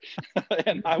dragged there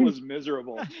and I was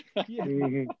miserable. Yeah.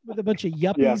 With a bunch of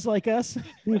yuppies like us.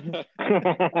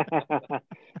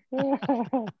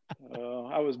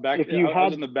 I was back. I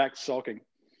was in the back sulking.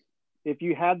 If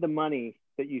you had the money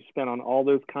that you spent on all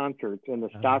those concerts in the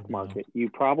stock market, you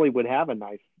probably would have a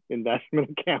nice investment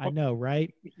account. I know,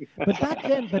 right? But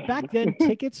back then,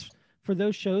 tickets for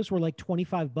those shows were like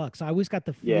 $25. I always got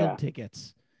the field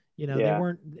tickets. You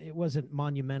know, it wasn't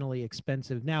monumentally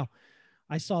expensive. Now,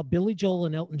 I saw Billy Joel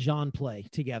and Elton John play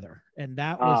together, and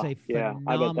that was a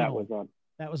phenomenal.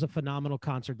 That was a phenomenal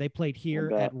concert. They played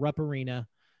here at Rupp Arena,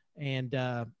 and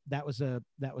that was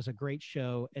a great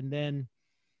show. And then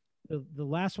the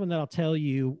last one that I'll tell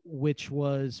you, which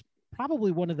was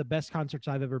probably one of the best concerts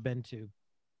I've ever been to.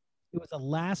 It was a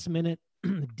last minute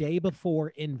day before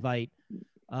invite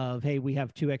of, hey, we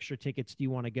have 2 extra tickets. Do you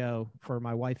want to go, for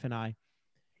my wife and I?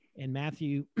 And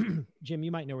Matthew, Jim,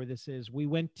 you might know where this is. We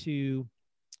went to,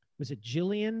 was it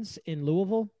Jillian's in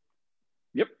Louisville?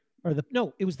 Yep. Or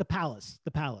it was the Palace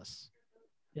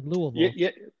in Louisville.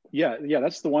 Yeah.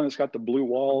 That's the one that's got the blue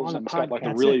walls and it's got like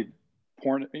a really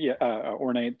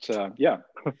ornate.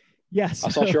 Yes. I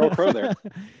saw Sheryl Crow there.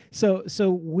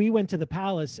 So we went to the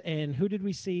Palace, and who did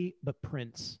we see but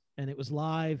Prince? And it was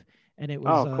live, and it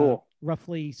was cool.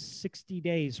 Roughly 60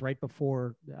 days right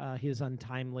before his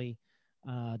untimely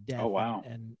death. Oh, wow.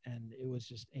 And it was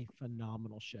just a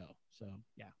phenomenal show. So,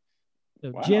 yeah.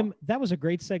 So, wow. Jim, that was a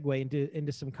great segue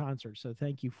into some concerts. So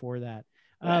thank you for that.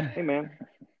 Hey, man.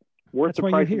 Worth the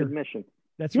price of admission.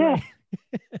 That's right.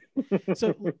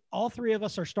 So all 3 of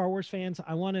us are Star Wars fans.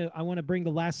 I want to bring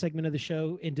the last segment of the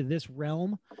show into this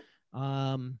realm,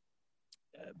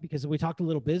 because we talked a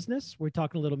little business, we're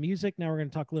talking a little music. Now we're going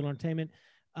to talk a little entertainment.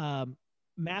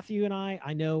 Matthew and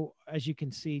I know, as you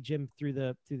can see, Jim, through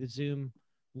the Zoom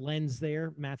lens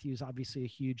there, Matthew's obviously a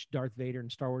huge Darth Vader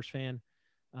and Star Wars fan.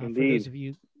 For those of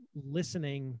you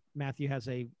listening, Matthew has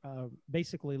a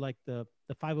basically like the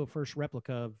 501st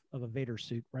replica of a Vader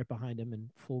suit right behind him in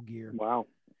full gear. Wow.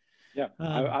 Yeah.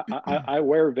 I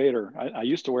wear Vader. I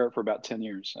used to wear it for about 10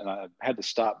 years, and I had to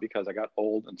stop because I got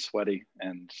old and sweaty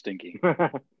and stinky.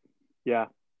 Yeah.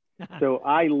 So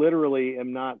I literally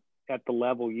am not at the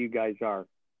level you guys are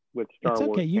with Star Wars. It's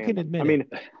okay. You can admit it. I mean,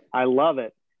 I love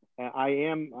it. I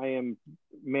am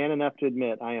man enough to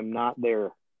admit I am not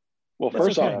there. Well,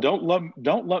 first off, don't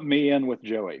lump me in with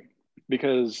Joey,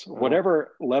 because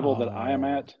whatever level that I am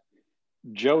at,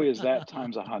 Joey is that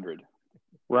times 100.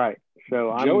 Right.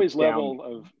 So Joey's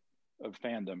level of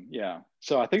fandom. Yeah.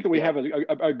 So I think that we have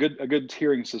a good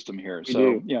tiering system here. We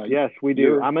do. Yes, we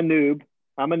do. I'm a noob.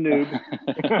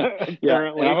 Yeah.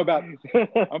 And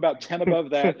I'm about 10 above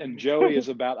that, and Joey is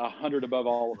about 100 above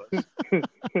all of us.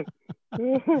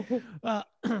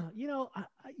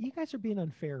 You guys are being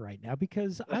unfair right now,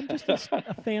 because I'm just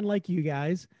a fan like you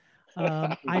guys.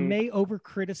 I may over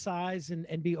criticize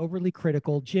and be overly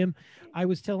critical. Jim, I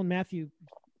was telling Matthew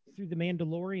through the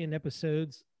Mandalorian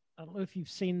episodes, I don't know if you've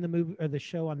seen the movie or the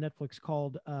show on Netflix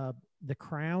called The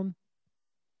Crown.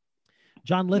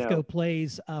 John Lithgow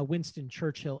plays Winston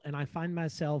Churchill, and I find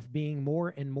myself being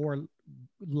more and more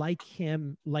like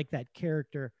him, like that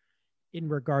character, in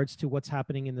regards to what's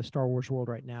happening in the Star Wars world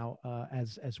right now,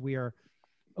 as we are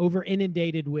over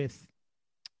inundated with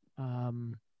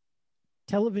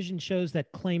television shows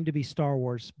that claim to be Star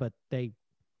Wars, but they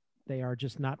are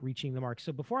just not reaching the mark.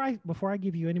 So before I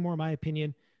give you any more of my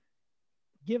opinion,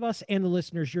 give us and the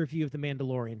listeners your view of The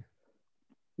Mandalorian.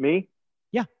 Me?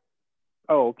 Yeah.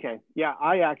 Oh, okay. Yeah,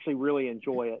 I actually really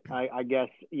enjoy it. I guess,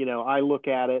 I look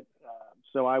at it.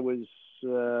 So I was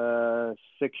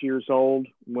 6 years old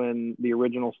when the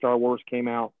original Star Wars came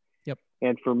out. Yep.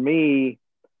 And for me,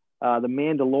 The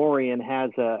Mandalorian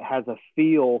has a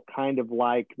feel kind of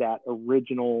like that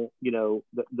original, the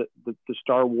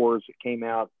Star Wars that came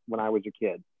out when I was a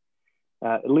kid.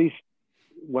 At least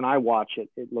when I watch it,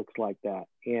 it looks like that.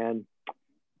 And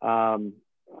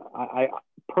I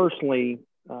personally,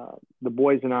 the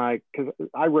boys and I, because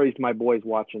I raised my boys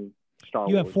watching Star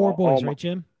Wars. You have 4 boys, right,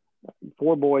 Jim?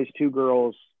 4 boys, 2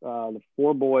 girls. The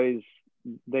 4 boys,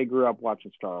 they grew up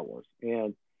watching Star Wars,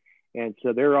 and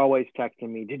so they're always texting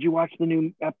me, "Did you watch the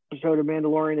new episode of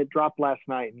Mandalorian? It dropped last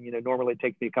night." And normally it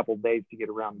takes me a couple of days to get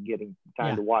around to getting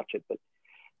time to watch it,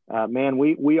 but man,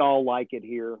 we all like it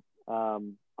here.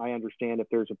 I understand if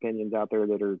there's opinions out there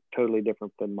that are totally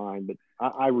different than mine, but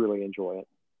I really enjoy it.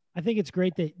 I think it's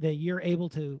great that you're able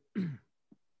to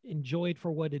enjoy it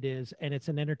for what it is, and it's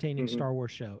an entertaining Star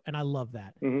Wars show, and I love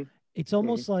that. It's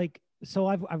almost like, so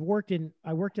I worked in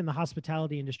the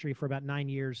hospitality industry for about 9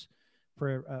 years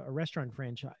for a restaurant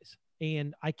franchise,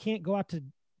 and I can't go out to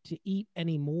eat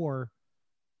anymore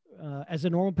as a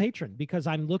normal patron, because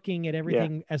I'm looking at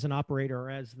everything as an operator, or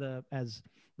as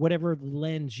whatever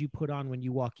lens you put on when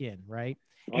you walk in, right?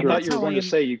 I thought you were going to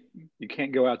say you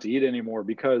can't go out to eat anymore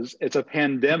because it's a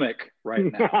pandemic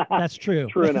right now. That's true.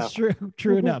 True That's enough.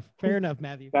 True enough. Fair enough,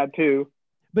 Matthew. That too.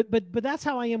 But that's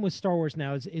how I am with Star Wars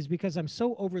now, is because I'm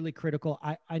so overly critical.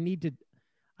 I need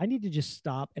to just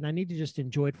stop, and I need to just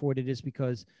enjoy it for what it is,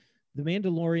 because The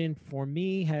Mandalorian for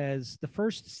me has, the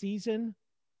first season,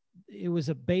 it was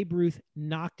a Babe Ruth,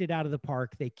 knocked it out of the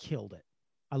park. They killed it.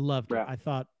 I loved it. I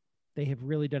thought they have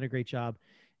really done a great job.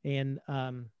 And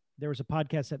there was a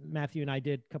podcast that Matthew and I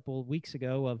did a couple of weeks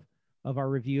ago of our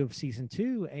review of season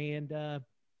 2. And,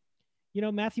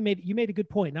 Matthew you made a good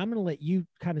point, and I'm going to let you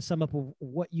kind of sum up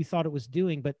what you thought it was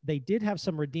doing, but they did have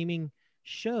some redeeming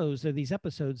shows, or these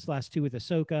episodes, last 2 with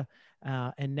Ahsoka,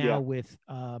 and now with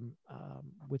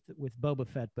Boba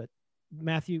Fett. But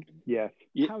Matthew,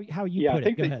 how you put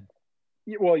it? Go ahead.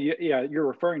 Well, you're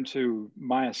referring to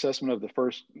my assessment of the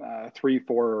first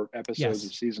 3-4 episodes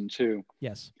of season 2.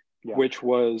 Yes. Yeah. Which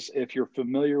was, if you're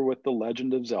familiar with The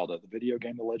Legend of Zelda, the video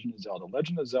game, The Legend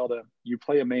of Zelda, you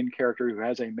play a main character who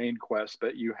has a main quest,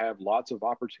 but you have lots of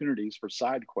opportunities for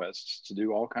side quests to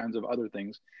do all kinds of other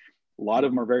things. A lot of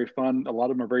them are very fun. A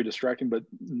lot of them are very distracting, but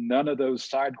none of those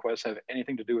side quests have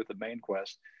anything to do with the main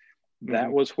quest.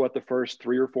 That was what the first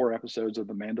 3 or 4 episodes of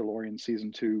The Mandalorian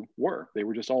season 2 were. They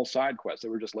were just all side quests. They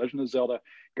were just Legend of Zelda,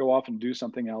 go off and do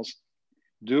something else,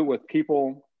 do it with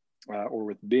people, or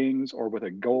with beings, or with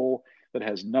a goal that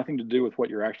has nothing to do with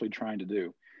what you're actually trying to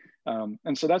do.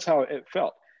 And so that's how it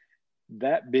felt.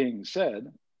 That being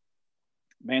said,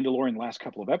 Mandalorian last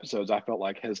couple of episodes, I felt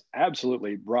like, has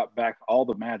absolutely brought back all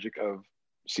the magic of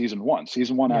season 1.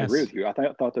 Season 1, yes. I agree with you. I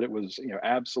thought that it was,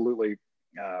 absolutely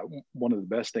one of the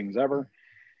best things ever.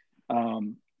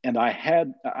 And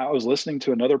I was listening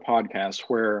to another podcast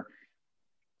where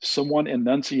someone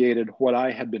enunciated what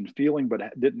I had been feeling but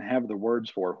didn't have the words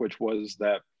for, which was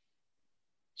that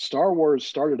Star Wars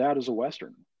started out as a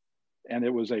Western, and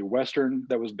it was a Western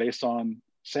that was based on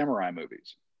samurai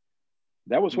movies.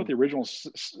 That was what the original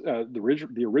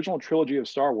trilogy of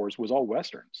Star Wars was, all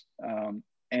Westerns.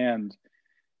 And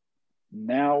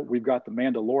now we've got The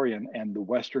Mandalorian, and the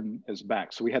Western is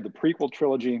back. So we had the prequel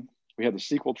trilogy, we had the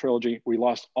sequel trilogy. We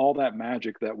lost all that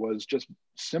magic that was just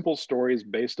simple stories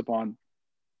based upon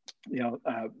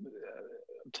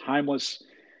timeless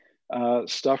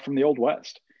stuff from the Old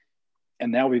West.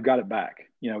 And now we've got it back.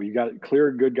 You got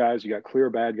clear good guys, you got clear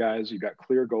bad guys, you got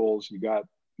clear goals, you got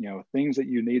things that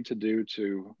you need to do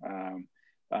to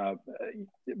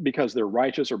because they're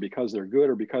righteous, or because they're good,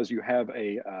 or because you have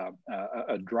a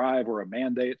drive or a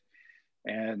mandate.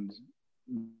 And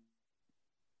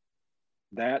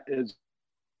that is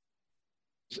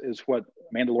what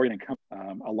Mandalorian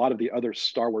and a lot of the other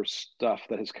Star Wars stuff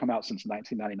that has come out since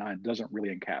 1999 doesn't really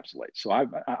encapsulate. So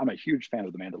I'm a huge fan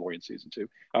of The Mandalorian season 2,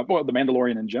 well, The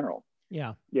Mandalorian in general.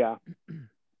 Yeah.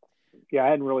 I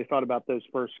hadn't really thought about those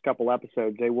first couple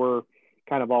episodes. They were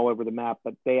kind of all over the map,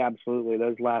 but they absolutely,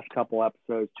 those last couple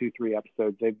episodes, 2-3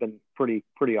 episodes, they've been pretty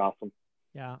awesome.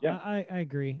 Yeah. I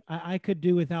agree. I could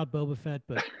do without Boba Fett,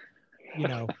 but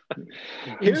in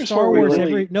Here's Star Wars,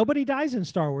 nobody dies in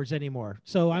Star Wars anymore.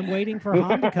 So I'm waiting for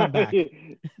Han to come back.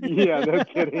 Yeah, no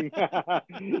kidding.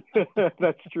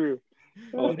 That's true.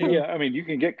 Well, yeah, I mean, you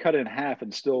can get cut in half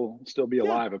and still be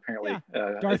alive, apparently.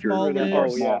 Yeah. Darth Maul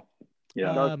lives.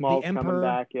 Darth Maul's the Emperor, coming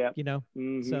back. Yeah.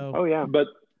 So. Oh yeah. But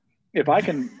if I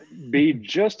can be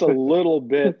just a little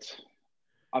bit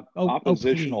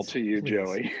oppositional to you, please.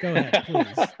 Joey, go ahead,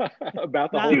 please.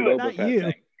 about the whole Boba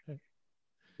Fett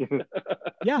thing.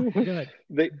 Yeah, go ahead.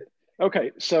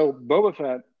 Okay, so Boba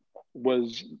Fett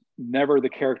was never the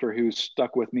character who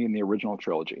stuck with me in the original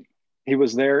trilogy. He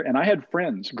was there, and I had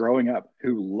friends growing up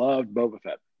who loved Boba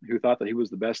Fett, who thought that he was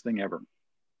the best thing ever.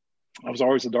 I was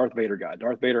always a Darth Vader guy.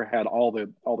 Darth Vader had all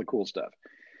the cool stuff.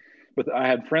 But I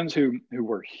had friends who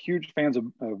were huge fans of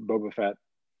Boba Fett.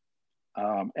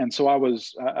 And so I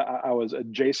was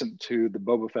adjacent to the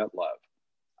Boba Fett love.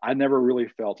 I never really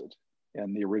felt it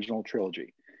in the original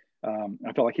trilogy.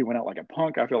 I felt like he went out like a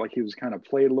punk. I felt like he was kind of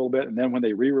played a little bit. And then when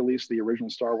they re-released the original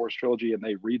Star Wars trilogy and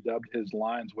they redubbed his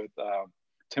lines with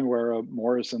Temuera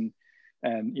Morrison,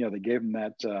 and they gave him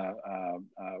that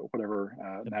whatever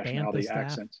nationality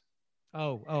accent.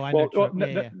 Oh, I know. When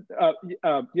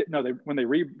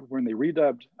they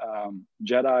redubbed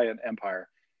Jedi and Empire,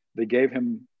 they gave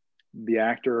him the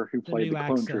actor who played the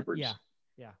Clone accent. Troopers.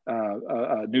 Yeah.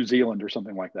 New Zealand or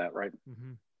something like that, right?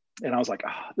 Mm-hmm. And I was like,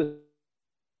 this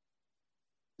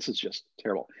is just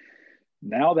terrible.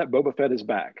 Now that Boba Fett is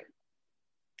back,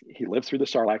 he lived through the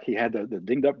Sarlacc. He had the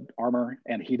dinged up armor,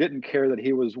 and he didn't care that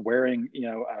he was wearing,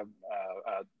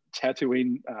 a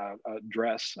Tatooine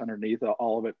dress underneath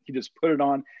all of it. He just put it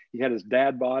on. He had his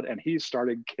dad bod, and he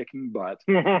started kicking butt.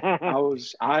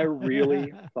 I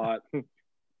really thought,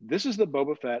 this is the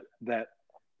Boba Fett that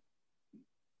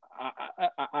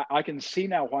I can see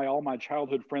now why all my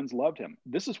childhood friends loved him.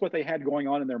 This is what they had going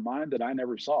on in their mind that I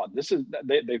never saw.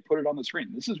 They put it on the screen.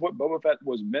 This is what Boba Fett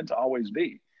was meant to always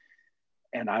be.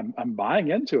 And I'm buying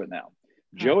into it now.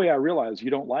 Joey, I realize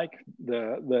you don't like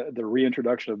the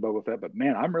reintroduction of Boba Fett, but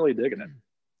man, I'm really digging it.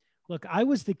 Look, I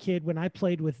was the kid when I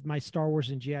played with my Star Wars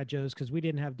and G.I. Joes, because we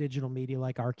didn't have digital media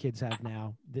like our kids have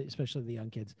now, especially the young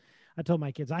kids. I told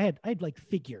my kids I had like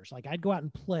figures, like I'd go out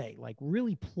and play, like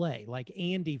really play, like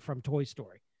Andy from Toy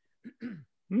Story.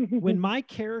 When my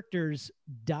characters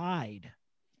died,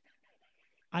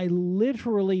 I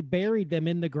literally buried them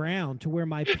in the ground to where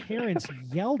my parents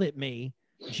yelled at me.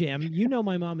 Jim, you know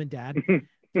my mom and dad.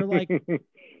 They're like,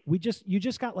 you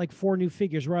just got like 4 new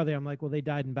figures. Where are they? I'm like, well, they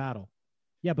died in battle.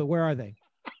 Yeah, but where are they?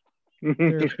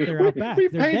 They're out back. We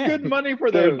They're paid dead. good money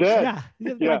for those. Yeah.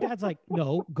 My dad's like,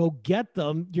 no, go get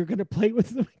them. You're gonna play with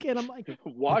them again. I'm like,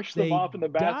 wash them off in the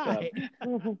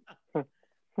bathtub.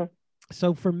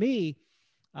 So for me,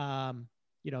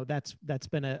 that's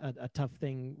been a tough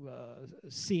thing,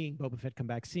 seeing Boba Fett come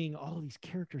back, seeing all of these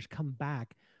characters come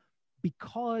back,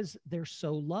 because they're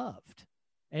so loved.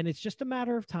 And it's just a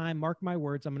matter of time. Mark my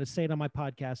words. I'm going to say it on my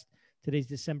podcast. Today's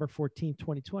December 14th,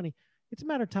 2020. It's a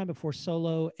matter of time before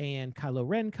Solo and Kylo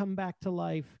Ren come back to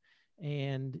life,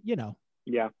 and,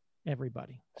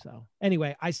 everybody. So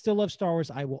anyway, I still love Star Wars.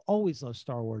 I will always love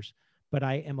Star Wars, but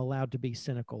I am allowed to be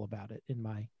cynical about it in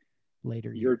my later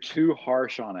years. You're too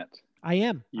harsh on it. I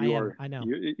am. I know.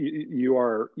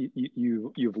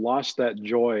 You've lost that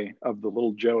joy of the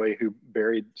little Joey who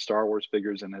buried Star Wars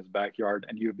figures in his backyard,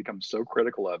 and you have become so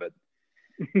critical of it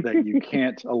that you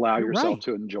can't allow yourself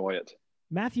to enjoy it.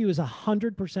 Matthew is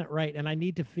 100% right, and I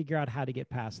need to figure out how to get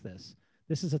past this.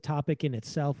 This is a topic in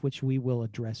itself, which we will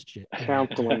address.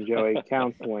 Counseling, Joey,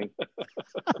 counseling.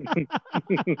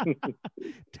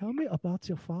 Tell me about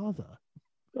your father.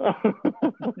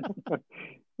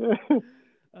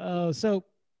 So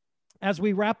as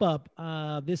we wrap up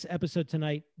this episode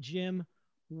tonight, Jim,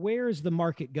 where is the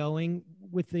market going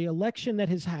with the election that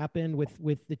has happened,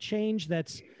 with the change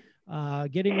that's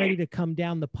getting ready to come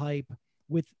down the pipe,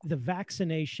 with the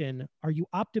vaccination? Are you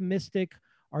optimistic?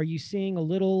 Are you seeing a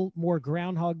little more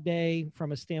Groundhog Day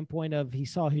from a standpoint of he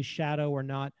saw his shadow or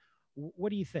not? What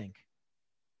do you think?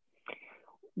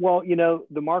 Well,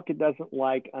 the market doesn't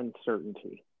like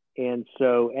uncertainty. And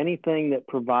so anything that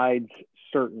provides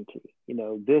certainty,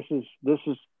 this is,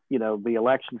 the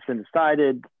election's been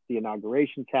decided, the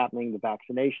inauguration's happening, the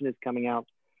vaccination is coming out.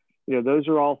 Those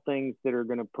are all things that are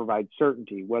going to provide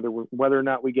certainty, whether or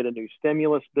not we get a new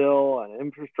stimulus bill, an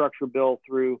infrastructure bill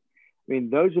through. I mean,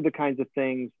 those are the kinds of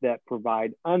things that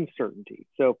provide uncertainty.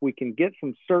 So if we can get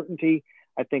some certainty,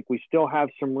 I think we still have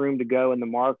some room to go in the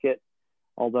market.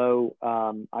 Although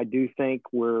I do think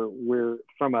we're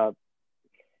from a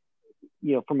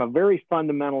very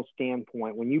fundamental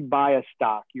standpoint, when you buy a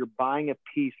stock, you're buying a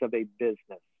piece of a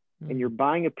business, and you're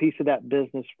buying a piece of that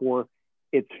business for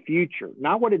its future,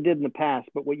 not what it did in the past,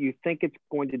 but what you think it's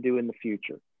going to do in the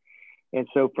future. And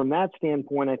so from that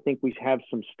standpoint, I think we have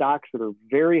some stocks that are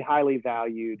very highly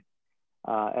valued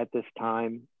at this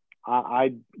time.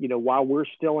 While we're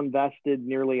still invested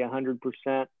nearly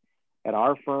 100% at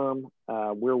our firm,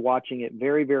 we're watching it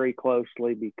very, very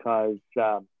closely because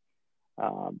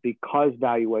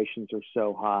valuations are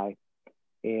so high.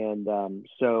 And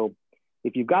so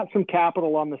if you've got some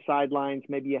capital on the sidelines,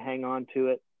 maybe you hang on to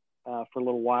it for a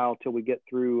little while till we get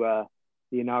through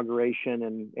the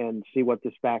inauguration and see what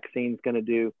this vaccine is going to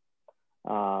do.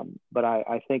 But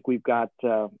I think we got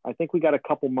a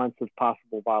couple months of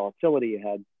possible volatility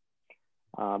ahead.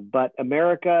 But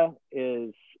America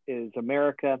is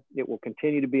America. It will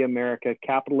continue to be America.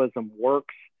 Capitalism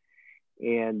works,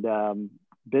 and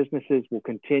businesses will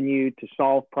continue to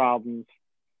solve problems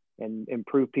and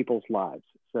improve people's lives.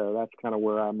 So that's kind of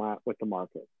where I'm at with the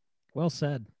market. Well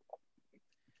said.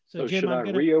 So Jim, should I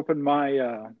reopen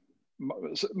my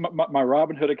my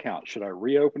Robinhood account? Should I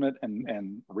reopen it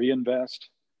and reinvest,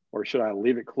 or should I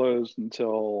leave it closed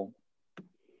until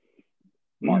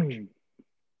March?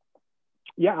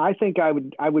 Yeah, I think I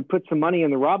would put some money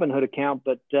in the Robinhood account,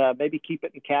 but maybe keep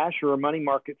it in cash or a money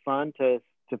market fund to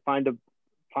find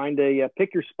a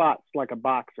pick your spots like a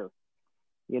boxer.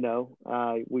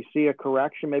 We see a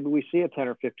correction, maybe we see a 10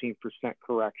 or 15%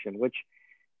 correction, which,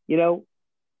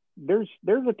 there's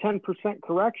a 10%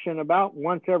 correction about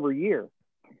once every year.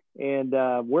 And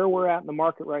where we're at in the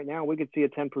market right now, we could see a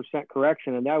 10%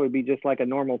 correction, and that would be just like a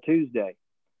normal Tuesday.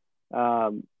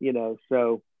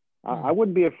 So I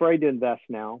wouldn't be afraid to invest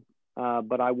now,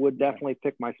 but I would definitely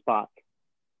pick my spots.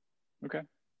 Okay,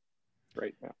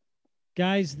 great. Yeah.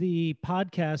 Guys, the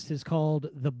podcast is called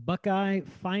The Buckeye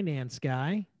Finance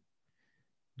Guy.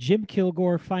 Jim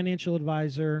Kilgore, financial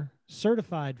advisor,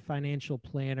 certified financial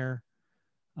planner.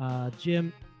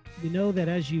 Jim, you know that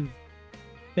as you've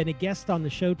been a guest on the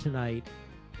show tonight,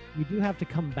 you do have to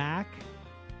come back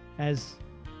as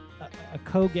a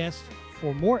co-guest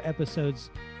for more episodes.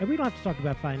 And we don't have to talk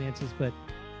about finances, but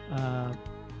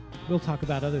we'll talk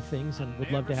about other things, and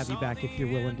would love to have you back if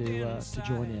you're willing to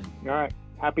join in. All right.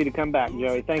 Happy to come back,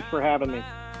 Joey. Thanks for having me.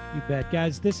 You bet.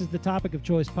 Guys, this is the Topic of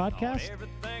Choice podcast.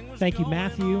 Thank you,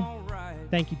 Matthew.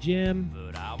 Thank you, Jim.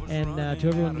 And to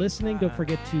everyone listening, don't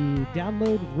forget to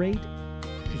download, rate,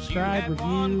 subscribe,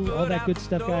 review, all that good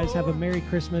stuff, guys. Have a Merry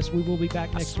Christmas. We will be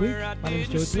back next week. My name is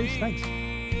Joey Police. Thanks.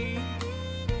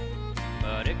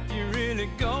 But if you're really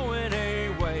going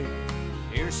away,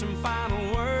 here's some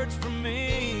final words from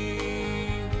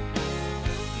me.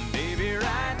 Baby,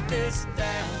 write this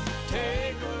down.